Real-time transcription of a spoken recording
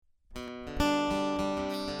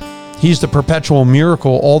He's the perpetual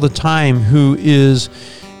miracle all the time who is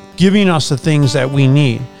giving us the things that we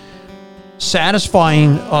need,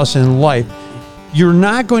 satisfying us in life. You're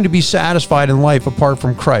not going to be satisfied in life apart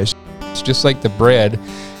from Christ. It's just like the bread,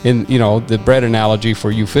 in the bread analogy for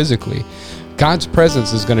you physically. God's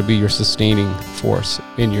presence is going to be your sustaining force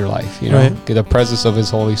in your life, Right. The presence of His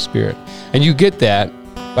Holy Spirit. And you get that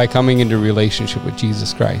by coming into relationship with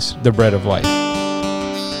Jesus Christ, the bread of life.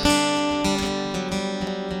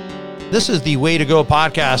 This is the Way to Go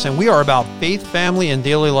podcast, and we are about faith, family, and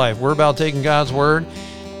daily life. We're about taking God's word,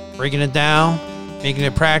 breaking it down, making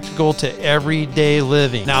it practical to everyday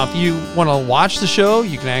living. Now, if you want to watch the show,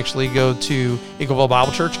 you can actually go to Eagleville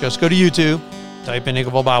Bible Church. Just go to YouTube, type in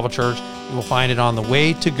Eagleville Bible Church. You will find it on the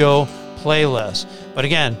Way to Go playlist. But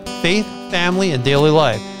again, faith, family, and daily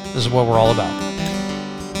life. This is what we're all about.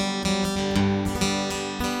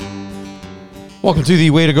 Welcome to the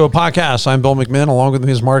Way to Go podcast. I'm Bill McMinn. Along with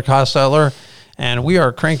me is Mark Hostetler, and we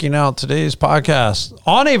are cranking out today's podcast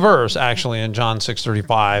on a verse, actually, in John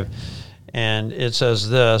 6:35, and it says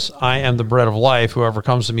this: I am the bread of life. Whoever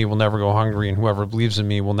comes to me will never go hungry, and whoever believes in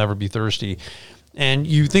me will never be thirsty. And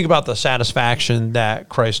you think about the satisfaction that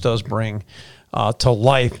Christ does bring to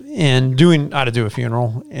life in doing how to do a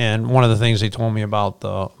funeral. And one of the things they told me about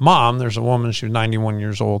the mom, there's a woman, she was 91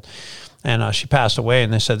 years old, and she passed away,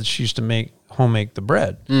 and they said that she used to make the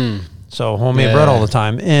bread. So homemade bread all the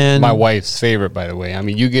time. And my wife's favorite, by the way. I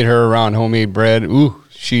mean, you get her around homemade bread, ooh,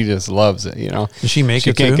 she just loves it, Does she make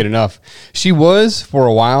it too? She can't get enough. She was for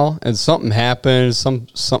a while, and something happened.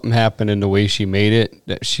 Something happened in the way she made it.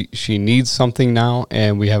 That she needs something now,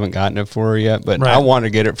 and we haven't gotten it for her yet. But Right. I want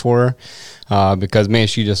to get it for her because, man,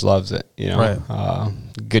 she just loves it. Right.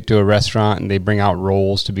 Get to a restaurant and they bring out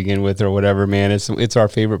rolls to begin with or whatever. Man, it's our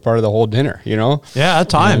favorite part of the whole dinner. Yeah, at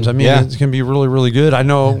times. It can be really, really good. I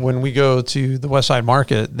know when we go to the West Side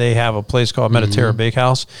Market, they have a place called Mediterra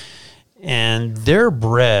Bakehouse. And their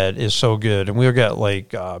bread is so good. And we'll get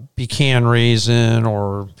like pecan raisin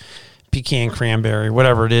or pecan cranberry,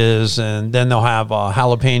 whatever it is. And then they'll have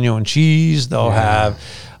jalapeno and cheese. They'll have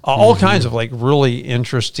all kinds of like really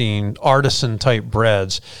interesting artisan type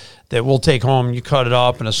breads that we'll take home. You cut it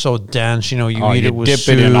up and it's so dense. You eat it with dip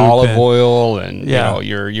soup it in olive oil and Yeah.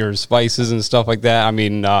 your spices and stuff like that. I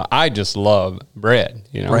mean, I just love bread.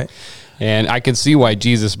 Right. And I can see why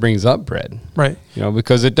Jesus brings up bread. Right.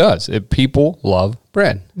 Because it does. People love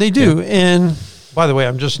bread. They do. Yeah. And by the way,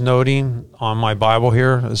 I'm just noting on my Bible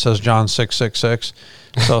here, it says John 6:66.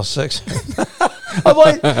 So 6. I'm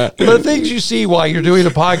like, the things you see while you're doing a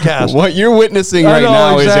podcast. What you're witnessing right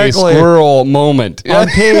now is a squirrel moment. On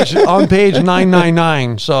page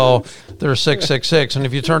 999. So there's 666. And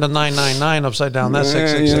if you turn to 999 upside down, that's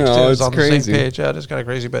 666 too. It's on crazy. the same page. Yeah, it's kind of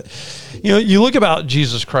crazy. But, you look about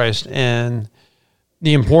Jesus Christ and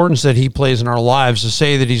the importance that he plays in our lives, to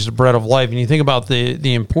say that he's the bread of life. And you think about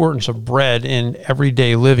the importance of bread in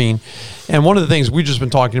everyday living. And one of the things we've just been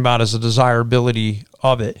talking about is the desirability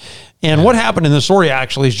of it. And what happened in the story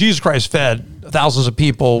actually is Jesus Christ fed thousands of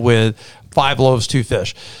people with 5 loaves, 2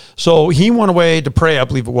 fish. So he went away to pray, I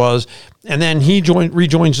believe it was, and then he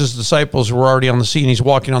rejoins his disciples who were already on the sea, and he's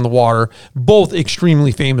walking on the water. Both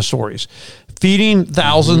extremely famous stories. Feeding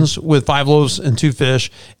thousands with 5 loaves and 2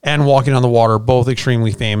 fish and walking on the water, both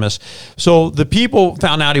extremely famous. So the people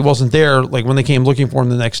found out he wasn't there, like when they came looking for him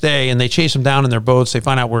the next day, and they chase him down in their boats. They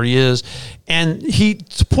find out where he is. And he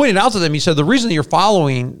pointed out to them, he said, the reason that you're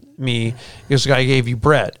following me is because I gave you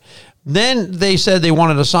bread. Then they said they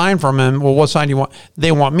wanted a sign from him. Well, what sign do you want?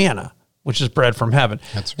 They want manna, which is bread from heaven.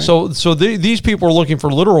 That's right. So these people are looking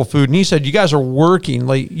for literal food. And he said, you guys are working,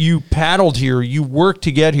 like you paddled here, you worked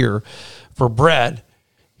to get here for bread.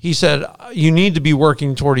 He said, you need to be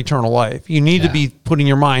working toward eternal life. You need to be putting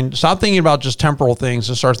your mind, stop thinking about just temporal things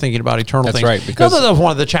and start thinking about eternal things. That's right. Because that was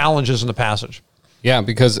one of the challenges in the passage. Yeah,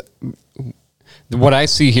 because what I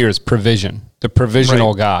see here is provision, the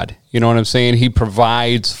provisional God. You know what I'm saying? He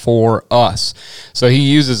provides for us. So he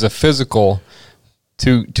uses a physical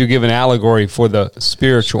to give an allegory for the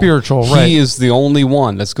spiritual. Right. He is the only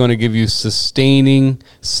one that's going to give you sustaining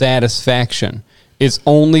satisfaction. It's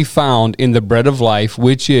only found in the bread of life,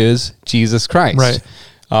 which is Jesus Christ.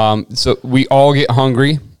 Right. So we all get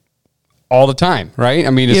hungry all the time, right?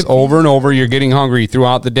 I mean, it's over and over. You're getting hungry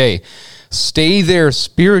throughout the day. Stay there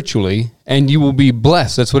spiritually, and you will be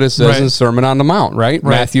blessed. That's what it says in the Sermon on the Mount, right?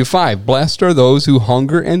 Matthew 5. Blessed are those who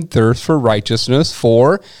hunger and thirst for righteousness,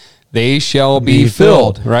 for they shall be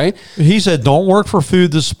filled, right? He said, don't work for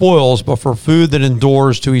food that spoils, but for food that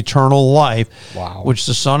endures to eternal life, Wow. which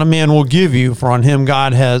the Son of Man will give you, for on him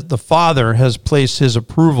the Father has placed his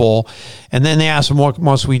approval. And then they asked him, what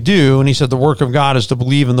must we do? And he said, the work of God is to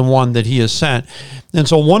believe in the one that he has sent. And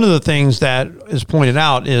so one of the things that is pointed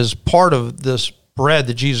out is part of this bread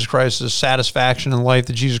that Jesus Christ, this satisfaction in life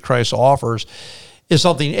that Jesus Christ offers, is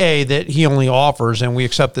something, that he only offers, and we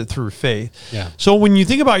accept it through faith. Yeah. So when you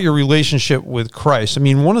think about your relationship with Christ, I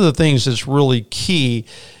mean, one of the things that's really key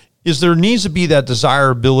is there needs to be that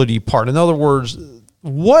desirability part. In other words,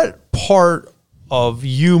 what part of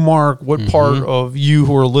you, Mark, what part of you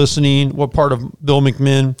who are listening, what part of Bill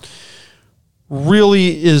McMinn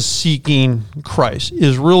really is seeking Christ,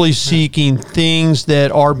 is really seeking things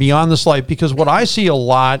that are beyond this life? Because what I see a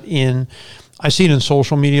lot I see it in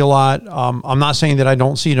social media a lot. I'm not saying that I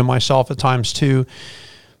don't see it in myself at times too.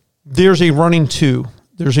 There's a running to,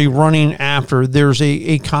 there's a running after, there's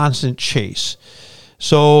a constant chase.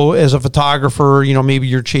 So as a photographer, maybe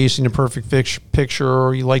you're chasing the perfect picture,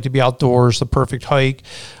 or you like to be outdoors, the perfect hike,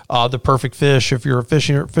 the perfect fish, if you're a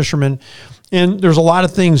fisherman. And there's a lot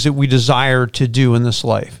of things that we desire to do in this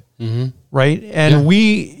life, right? And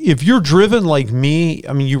if you're driven like me,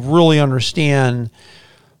 I mean, you really understand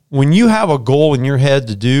when you have a goal in your head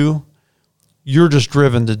to do, you're just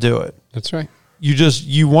driven to do it. That's right.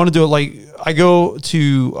 You want to do it. Like I go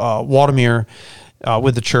to Waldameer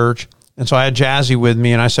with the church, and so I had Jazzy with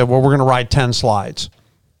me, and I said, well, we're going to ride 10 slides.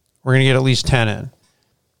 We're going to get at least 10 in.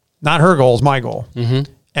 Not her goal, it's my goal.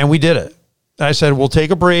 And we did it. I said, we'll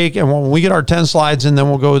take a break, and when we get our 10 slides in, then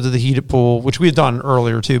we'll go to the heated pool, which we had done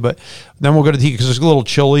earlier too, but then we'll go to the heat because it's a little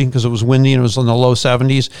chilly because it was windy and it was in the low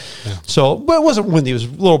 70s. Yeah. So, but it wasn't windy, it was a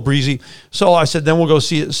little breezy. So I said, then we'll go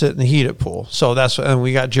sit in the heated pool. So and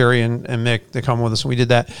we got Jerry and Mick to come with us, and we did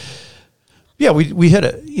that. Yeah, we hit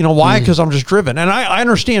it. You know why? Because I'm just driven. And I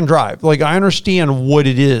understand drive. Like, I understand what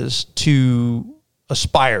it is to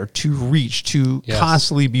aspire, to reach, to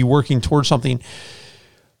constantly be working towards something.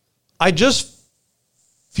 I just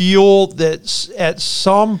feel that at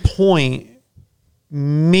some point,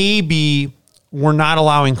 maybe we're not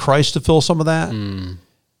allowing Christ to fill some of that.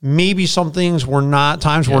 Maybe some things we're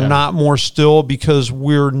not more still because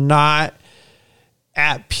we're not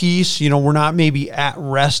at peace. We're not maybe at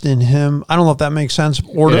rest in him. I don't know if that makes sense.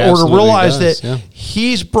 Or to realize that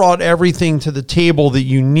he's brought everything to the table that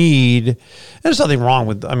you need. And there's nothing wrong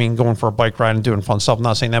with, going for a bike ride and doing fun stuff. I'm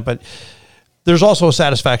not saying that, but there's also a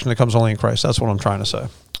satisfaction that comes only in Christ. That's what I'm trying to say.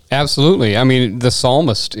 Absolutely. The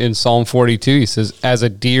psalmist in Psalm 42, he says, as a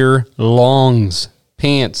deer longs,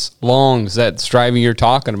 pants, longs, that striving you're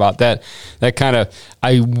talking about, that kind of,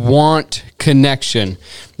 I want connection. And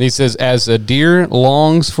he says, as a deer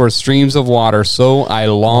longs for streams of water, so I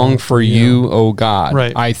long for you, O God.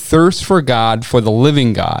 Right. I thirst for God, for the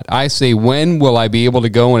living God. I say, when will I be able to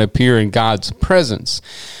go and appear in God's presence?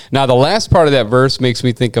 Now, the last part of that verse makes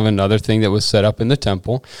me think of another thing that was set up in the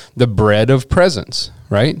temple, the bread of presence,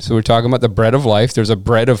 right? So we're talking about the bread of life. There's a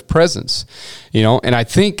bread of presence, and I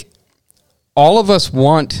think all of us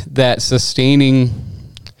want that sustaining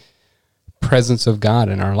presence of God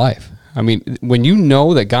in our life. When you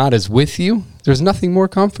know that God is with you, there's nothing more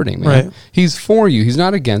comforting, man. Right. He's for you. He's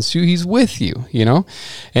not against you. He's with you,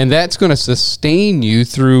 and that's going to sustain you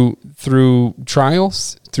through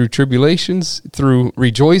trials, through tribulations, through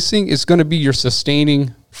rejoicing. It's going to be your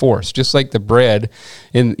sustaining force, just like the bread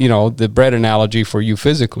in, the bread analogy for you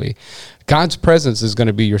physically. God's presence is going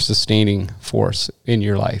to be your sustaining force in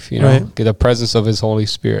your life, right. The presence of his Holy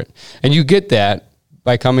Spirit. And you get that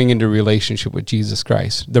by coming into relationship with Jesus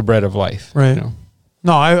Christ, the bread of life. Right.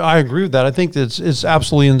 No, I agree with that. I think that it's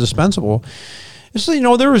absolutely indispensable.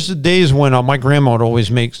 There was days when my grandma would always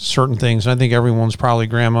make certain things. And I think everyone's probably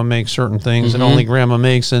grandma makes certain things and only grandma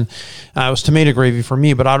makes. And it was tomato gravy for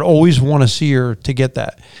me, but I'd always want to see her to get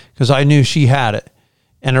that because I knew she had it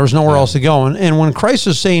and there was nowhere else to go. And when Christ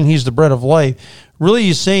is saying he's the bread of life, really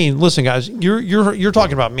he's saying, listen, guys, you're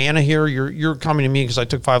talking about manna here. You're coming to me because I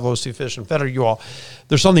took 5 loaves, 2 fish and fed you all.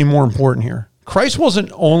 There's something more important here. Christ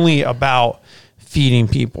wasn't only about feeding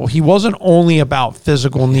people. He wasn't only about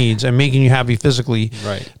physical needs and making you happy physically,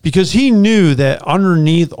 right? Because he knew that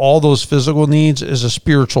underneath all those physical needs is a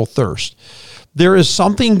spiritual thirst. There is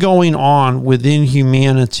something going on within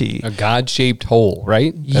humanity. A God-shaped hole,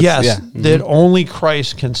 right? That only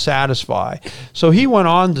Christ can satisfy. So he went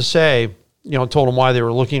on to say, told them why they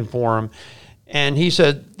were looking for him. And he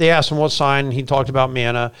said, they asked him what sign, and he talked about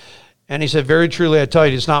manna. And he said, very truly, I tell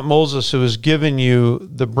you, it's not Moses who has given you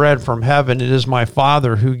the bread from heaven. It is my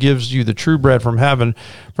Father who gives you the true bread from heaven.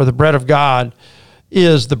 For the bread of God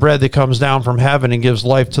is the bread that comes down from heaven and gives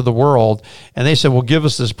life to the world. And they said, well, give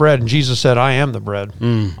us this bread. And Jesus said, I am the bread.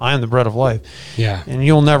 I am the bread of life. Yeah. And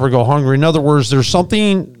you'll never go hungry. In other words, there's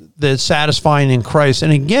something that's satisfying in Christ.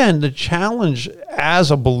 And again, the challenge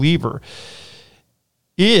as a believer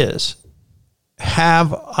is,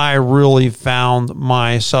 have I really found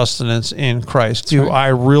my sustenance in Christ? Do I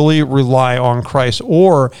really rely on Christ?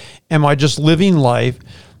 Or am I just living life?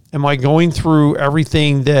 Am I going through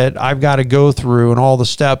everything that I've got to go through and all the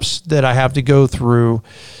steps that I have to go through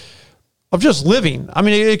of just living? I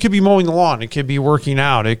mean, it could be mowing the lawn. It could be working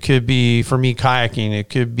out. It could be, for me, kayaking. It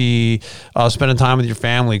could be spending time with your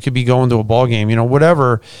family. It could be going to a ball game. You know,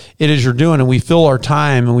 whatever it is you're doing. And we fill our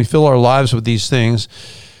time and we fill our lives with these things.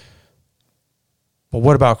 But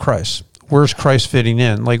what about Christ? Where's Christ fitting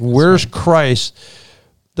in? Like, where's Christ,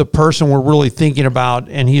 the person we're really thinking about,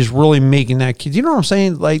 and he's really making that key? Do you know what I'm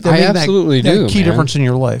saying? Like, I absolutely do. That key difference in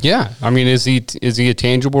your life. Yeah. I mean, is he a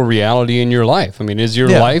tangible reality in your life? I mean, is your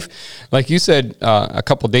life, like you said a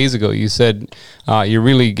couple of days ago, you said you're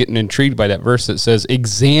really getting intrigued by that verse that says,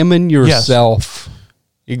 examine yourself. Yes.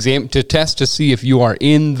 To test to see if you are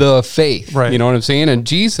in the faith. Right. You know what I'm saying? And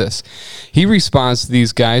Jesus, he responds to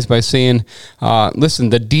these guys by saying,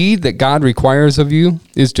 listen, the deed that God requires of you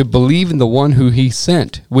is to believe in the one who he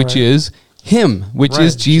sent, which is him, which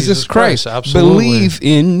is Jesus Christ. Absolutely. Believe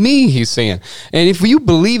in me, he's saying. And if you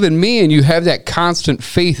believe in me and you have that constant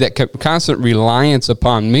faith, that constant reliance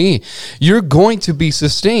upon me, you're going to be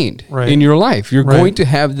sustained in your life. You're going to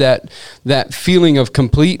have that feeling of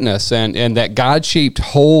completeness and that God-shaped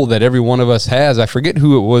hole that every one of us has. I forget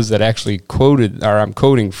who it was that actually quoted, or I'm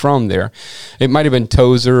quoting from there. It might have been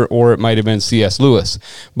Tozer or it might have been C.S. Lewis.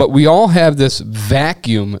 But we all have this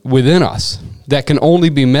vacuum within us that can only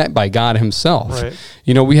be met by God himself. Right.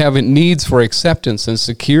 You know, we have needs for acceptance and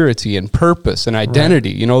security and purpose and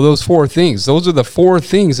identity. You know, those four things. Those are the four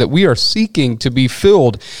things that we are seeking to be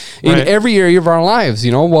filled in every area of our lives.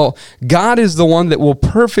 You know, well, God is the one that will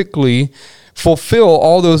perfectly fulfill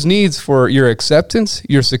all those needs for your acceptance,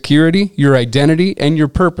 your security, your identity, and your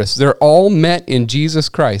purpose. They're all met in Jesus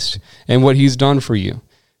Christ and what he's done for you.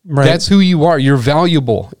 Right. That's who you are. You're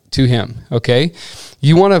valuable to him. Okay.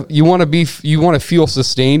 You want to feel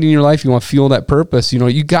sustained in your life. You want to feel that purpose. You know,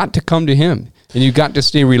 you got to come to him and you got to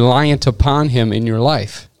stay reliant upon him in your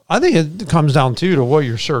life. I think it comes down to what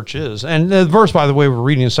your search is. And the verse, by the way, we're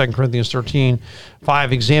reading in 2 Corinthians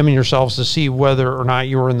 13:5, examine yourselves to see whether or not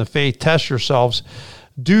you are in the faith. Test yourselves.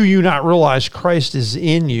 Do you not realize Christ is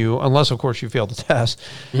in you? Unless, of course, you fail the test.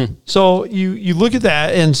 Mm-hmm. So you look at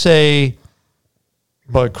that and say,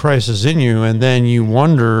 but Christ is in you. And then you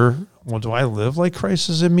wonder, well, do I live like Christ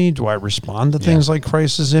is in me? Do I respond to things like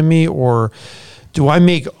Christ is in me? Or do I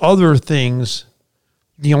make other things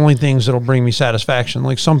the only things that'll bring me satisfaction?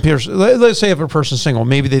 Like some peers, let's say if a person's single,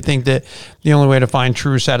 maybe they think that the only way to find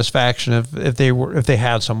true satisfaction if they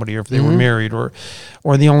had somebody, or if they were married, or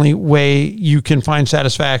the only way you can find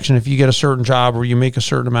satisfaction if you get a certain job or you make a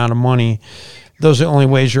certain amount of money. Those are the only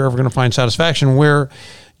ways you're ever going to find satisfaction. Where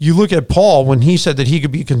you look at Paul when he said that he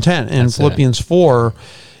could be content in Philippians 4,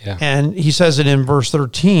 and he says it in verse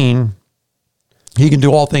 13, he can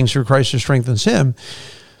do all things through Christ who strengthens him.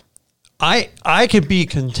 I can be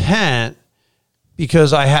content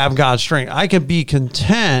because I have God's strength. I can be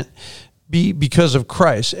content because of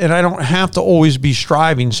Christ, and I don't have to always be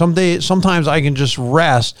striving. Sometimes I can just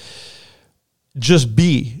rest, just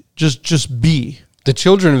be. The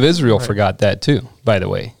children of Israel forgot that too, by the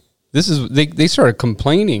way. They started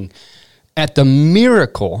complaining at the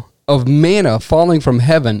miracle of manna falling from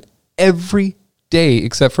heaven every day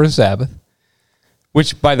except for the Sabbath,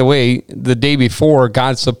 which, by the way, the day before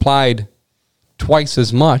God supplied twice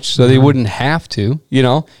as much so they wouldn't have to, you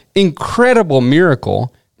know. Incredible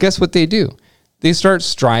miracle. Guess what they do? They start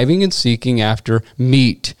striving and seeking after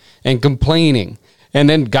meat and complaining. And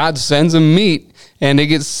then God sends them meat and they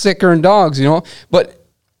get sicker than dogs, you know. But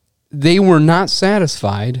they were not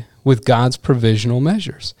satisfied with God's provisional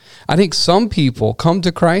measures. I think some people come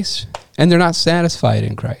to Christ and they're not satisfied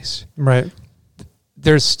in Christ. Right.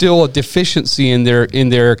 There's still a deficiency in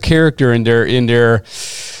their character, and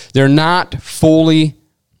they're not fully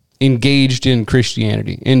engaged in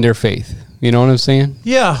Christianity, in their faith. You know what I'm saying?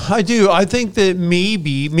 Yeah, I do. I think that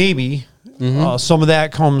maybe some of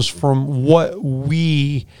that comes from what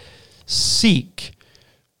we seek.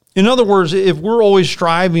 In other words, if we're always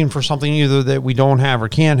striving for something either that we don't have or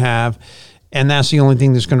can't have, and that's the only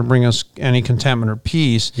thing that's going to bring us any contentment or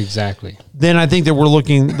peace, exactly, then I think that we're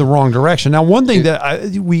looking the wrong direction. Now, one thing that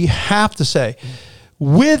we have to say,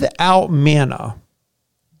 without manna,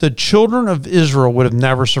 the children of Israel would have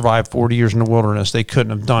never survived 40 years in the wilderness. They couldn't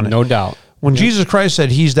have done it. No doubt. When Jesus Christ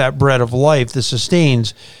said he's that bread of life that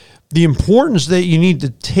sustains, the importance that you need to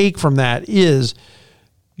take from that is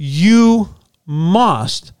you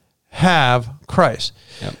must have Christ.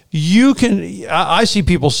 Yep. You can, I see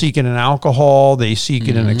people seek it in alcohol, they seek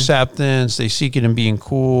it in acceptance, they seek it in being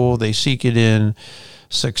cool, they seek it in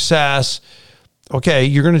success. Okay,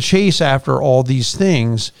 you're going to chase after all these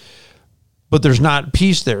things, but there's not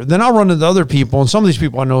peace there. Then I'll run into other people, and some of these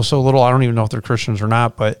people I know so little, I don't even know if they're Christians or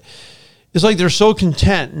not, but it's like they're so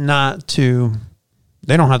content not to,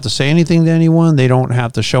 they don't have to say anything to anyone. They don't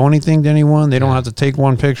have to show anything to anyone. They don't have to take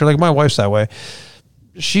one picture. Like my wife's that way.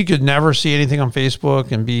 She could never see anything on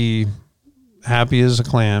Facebook and be happy as a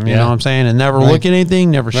clam, you know what I'm saying? And never look at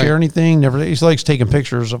anything, never share anything, never. She likes taking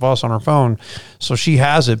pictures of us on her phone. So she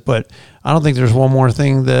has it, but I don't think there's one more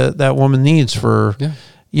thing that that woman needs for,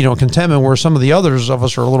 you know, contentment, where some of the others of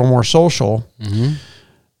us are a little more social.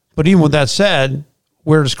 But even with that said,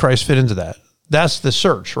 where does Christ fit into that? That's the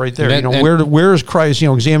search right there. You know, where is Christ? You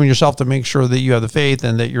know, examine yourself to make sure that you have the faith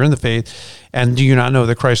and that you're in the faith. And do you not know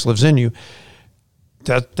that Christ lives in you?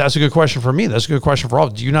 That's a good question for me. That's a good question for all.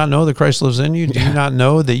 Do you not know that Christ lives in you? Do you not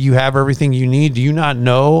know that you have everything you need? Do you not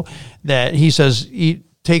know that he says, eat,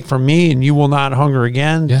 take from me and you will not hunger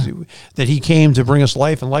again? That he came to bring us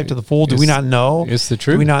life and life to the full. Do we not know? It's the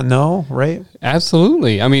truth. Do we not know? Right?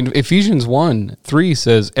 Absolutely. I mean, Ephesians 1:3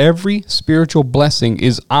 says, every spiritual blessing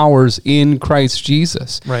is ours in Christ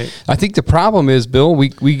Jesus. Right. I think the problem is, Bill, we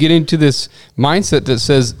get into this mindset that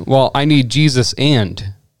says, well, I need Jesus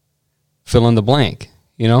and fill in the blank.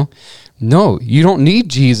 You know, no, you don't need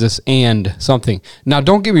Jesus and something. Now,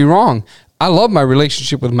 don't get me wrong. I love my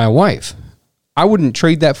relationship with my wife. I wouldn't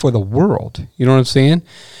trade that for the world. You know what I'm saying?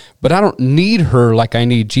 But I don't need her like I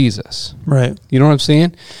need Jesus. Right. You know what I'm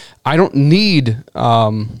saying? I don't need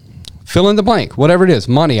fill in the blank, whatever it is,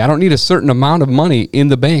 money. I don't need a certain amount of money in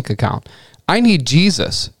the bank account. I need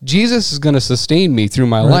Jesus. Jesus is going to sustain me through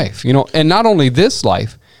my life, you know, and not only this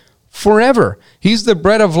life, forever. He's the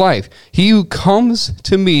bread of life. He who comes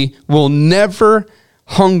to me will never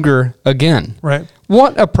hunger again. Right.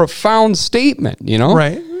 What a profound statement, you know?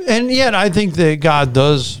 Right. And yet I think that God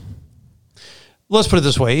does, let's put it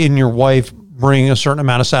this way, in your wife bring a certain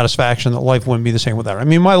amount of satisfaction that life wouldn't be the same without her. I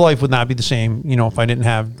mean, my life would not be the same, you know, if I didn't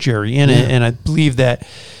have Jerry in it. And I believe that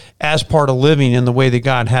as part of living in the way that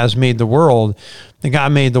God has made the world, that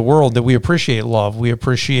God made the world, that we appreciate love, we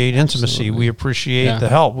appreciate intimacy, we appreciate the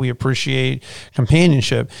help, we appreciate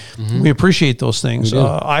companionship, we appreciate those things.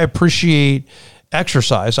 I appreciate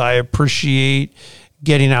exercise. I appreciate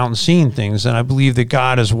getting out and seeing things. And I believe that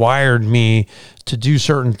God has wired me to do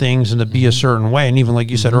certain things and to be a certain way. And even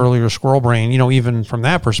like you said earlier, squirrel brain, you know, even from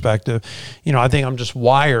that perspective, you know, I think I'm just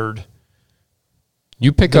wired.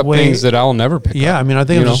 You pick up things that I'll never pick up. Yeah, I mean, I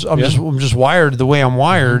think I'm just wired the way I'm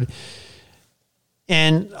wired.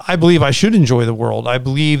 And I believe I should enjoy the world. I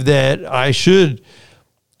believe that I should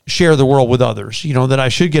share the world with others, you know, that I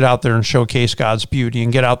should get out there and showcase God's beauty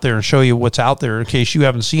and get out there and show you what's out there in case you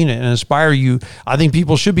haven't seen it and inspire you. I think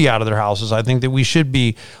people should be out of their houses. I think that we should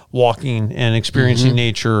be walking and experiencing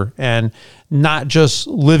nature and not just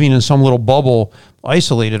living in some little bubble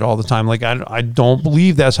isolated all the time. Like, I don't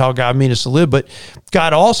believe that's how God made us to live, but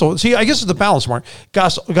God also, see, I guess it's the balance, Mark.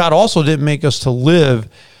 God also didn't make us to live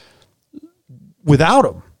without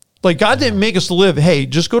him. Like, God didn't make us to live, hey,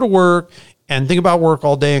 just go to work and think about work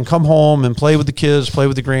all day and come home and play with the kids, play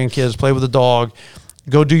with the grandkids, play with the dog,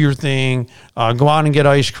 go do your thing, go out and get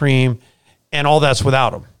ice cream, and all that's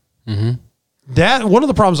without him. That, one of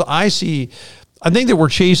the problems I see, I think that we're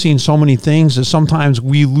chasing so many things that sometimes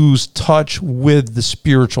we lose touch with the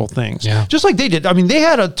spiritual things. Just like they did. I mean, they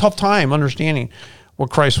had a tough time understanding what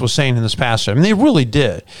Christ was saying in this passage. I mean, they really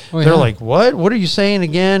did. They're like, what? What are you saying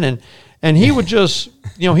again? And he would just,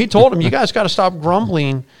 you know, he told them, you guys got to stop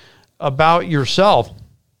grumbling about yourself.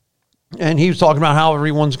 And he was talking about how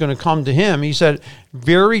everyone's going to come to him. He said,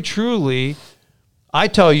 very truly, I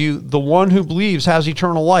tell you, the one who believes has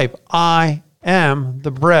eternal life. I am the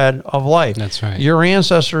bread of life. That's right. Your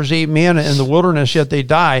ancestors ate manna in the wilderness, yet they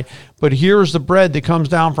died. But here's the bread that comes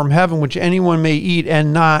down from heaven, which anyone may eat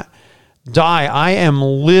and not die. I am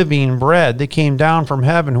living bread that came down from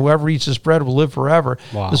heaven. Whoever eats this bread will live forever.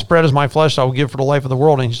 This bread is my flesh I will give for the life of the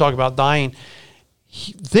world. And he's talking about dying.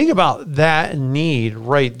 Think about that need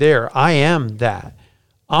right there. I am that.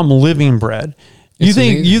 I'm living bread. You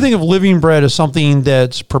think of living bread as something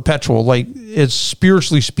that's perpetual, like it's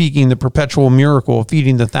spiritually speaking the perpetual miracle of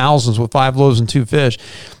feeding the thousands with 5 loaves and 2 fish.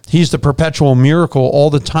 He's the perpetual miracle all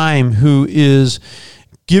the time who is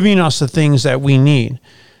giving us the things that we need,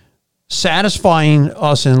 satisfying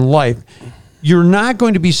us in life. you're not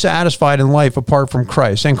going to be satisfied in life apart from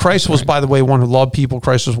Christ. And Christ was, by the way, one who loved people.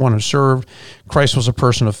 Christ was one who served. Christ was a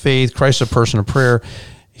person of faith. Christ was a person of prayer.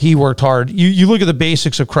 He worked hard. You look at the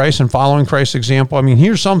basics of Christ and following Christ's example. I mean,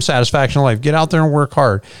 here's some satisfaction in life. Get out there and work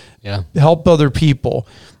hard. Yeah. Help other people.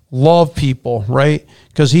 Love people, right?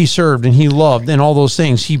 Because he served and he loved and all those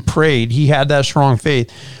things. He prayed. He had that strong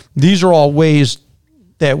faith. These are all ways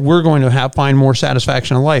that we're going to find more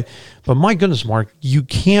satisfaction in life. But my goodness, Mark, you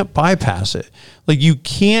can't bypass it. Like, you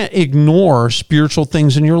can't ignore spiritual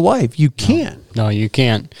things in your life. You can't. No, you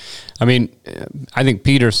can't. I mean, I think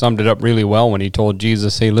Peter summed it up really well when he told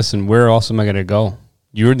Jesus, hey, listen, where else am I going to go?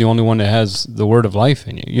 You're the only one that has the word of life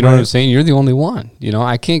in you. You know what I'm saying? You're the only one. You know,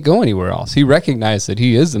 I can't go anywhere else. He recognized that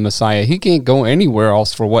he is the Messiah. He can't go anywhere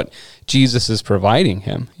else for what Jesus is providing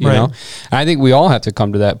him, you know? And I think we all have to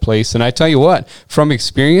come to that place. And I tell you what, from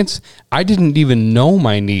experience, I didn't even know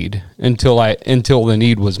my need until the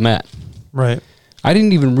need was met. Right. I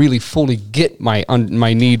didn't even really fully get my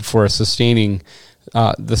need for a sustaining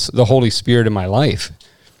the Holy Spirit in my life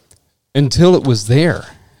until it was there.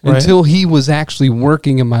 Right. Until he was actually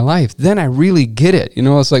working in my life. Then I really get it. You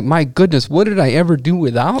know, it's like, my goodness, what did I ever do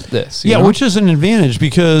without this? You know? Which is an advantage,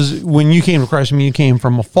 because when you came to Christ, I mean, you came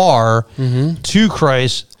from afar to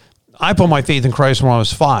Christ. I put my faith in Christ when I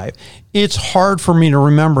was 5. It's hard for me to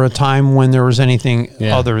remember a time when there was anything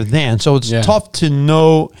other than. So it's tough to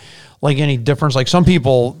know, like, any difference. Like, some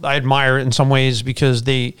people, I admire it in some ways because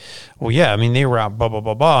they were out blah, blah,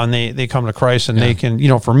 blah, blah, and they come to Christ and they can, you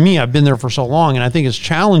know, for me, I've been there for so long, and I think it's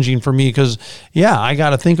challenging for me because, I got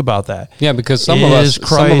to think about that. Yeah, because some of us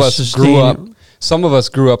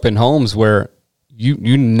grew up in homes where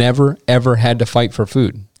you never, ever had to fight for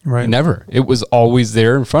food. Right. Never. It was always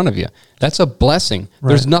there in front of you. That's a blessing. Right.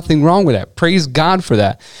 There's nothing wrong with that. Praise God for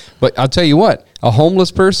that. But I'll tell you what, a homeless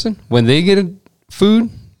person, when they get food,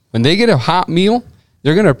 when they get a hot meal,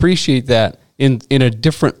 they're going to appreciate that in a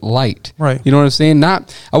different light. Right. You know what I'm saying? I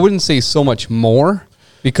wouldn't say so much more,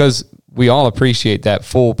 because we all appreciate that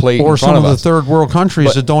full plate or in front some of us. the third world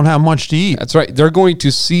countries that don't have much to eat. That's right. They're going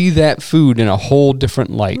to see that food in a whole different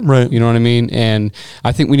light. Right. You know what I mean? And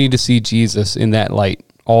I think we need to see Jesus in that light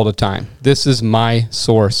all the time. This is my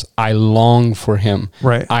source. I long for him.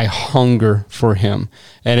 Right. I hunger for him.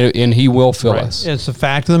 And he will fill us. It's the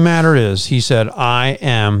fact of the matter is, he said, I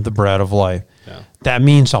am the bread of life. Yeah. That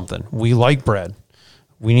means something. We like bread.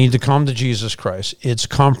 We need to come to Jesus Christ. It's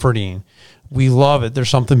comforting. We love it. There's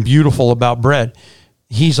something beautiful about bread.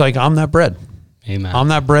 He's like, I'm that bread. Amen. I'm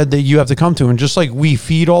that bread that you have to come to. And just like we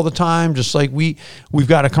feed all the time, just like we've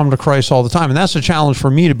got to come to Christ all the time. And that's a challenge for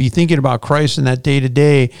me, to be thinking about Christ in that day to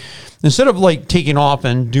day, instead of like taking off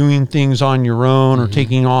and doing things on your own or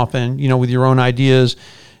taking off and, you know, with your own ideas.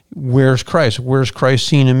 Where's Christ? Where's Christ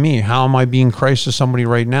seen in me? How am I being Christ to somebody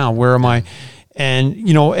right now? Where am I? And,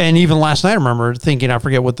 you know, and even last night I remember thinking, I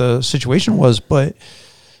forget what the situation was, but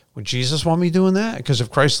would Jesus want me doing that? Because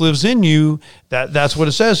if Christ lives in you, that's what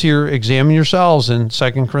it says here. Examine yourselves in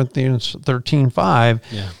 2 Corinthians 13:5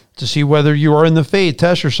 to see whether you are in the faith.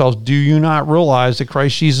 Test yourselves. Do you not realize that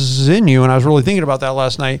Christ Jesus is in you? And I was really thinking about that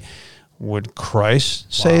last night. Would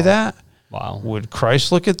Christ say that? Wow. Would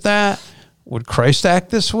Christ look at that? Would Christ act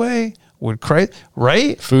this way? Would Christ,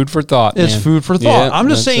 right? Food for thought. It's man. food for thought. Yeah, I'm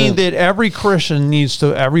just saying that every Christian needs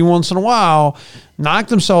to, every once in a while, knock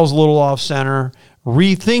themselves a little off center,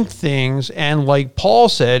 rethink things, and like Paul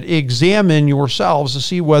said, examine yourselves to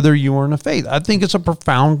see whether you are in the faith. I think it's a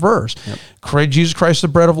profound verse. Jesus Christ, the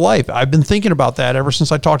bread of life. I've been thinking about that ever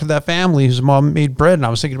since I talked to that family whose mom made bread, and I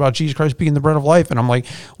was thinking about Jesus Christ being the bread of life, and I'm like,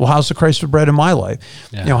 well, how's the Christ of bread in my life?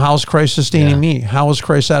 You know, how's Christ sustaining me? How is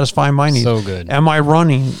Christ satisfying my needs? So good. Am I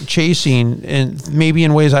running, chasing, and maybe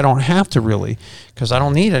in ways I don't have to really, because I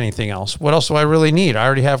don't need anything else. What else do I really need? I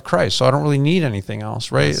already have Christ, so I don't really need anything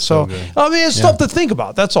else, right? So I mean, it's stuff to think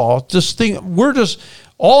about. That's all.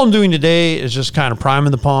 All I'm doing today is just kind of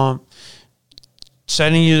priming the pump,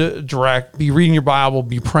 sending you direct, be reading your Bible,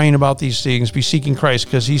 be praying about these things, be seeking Christ,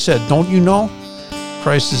 because he said, don't you know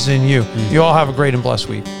Christ is in you? You all have a great and blessed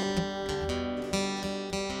week.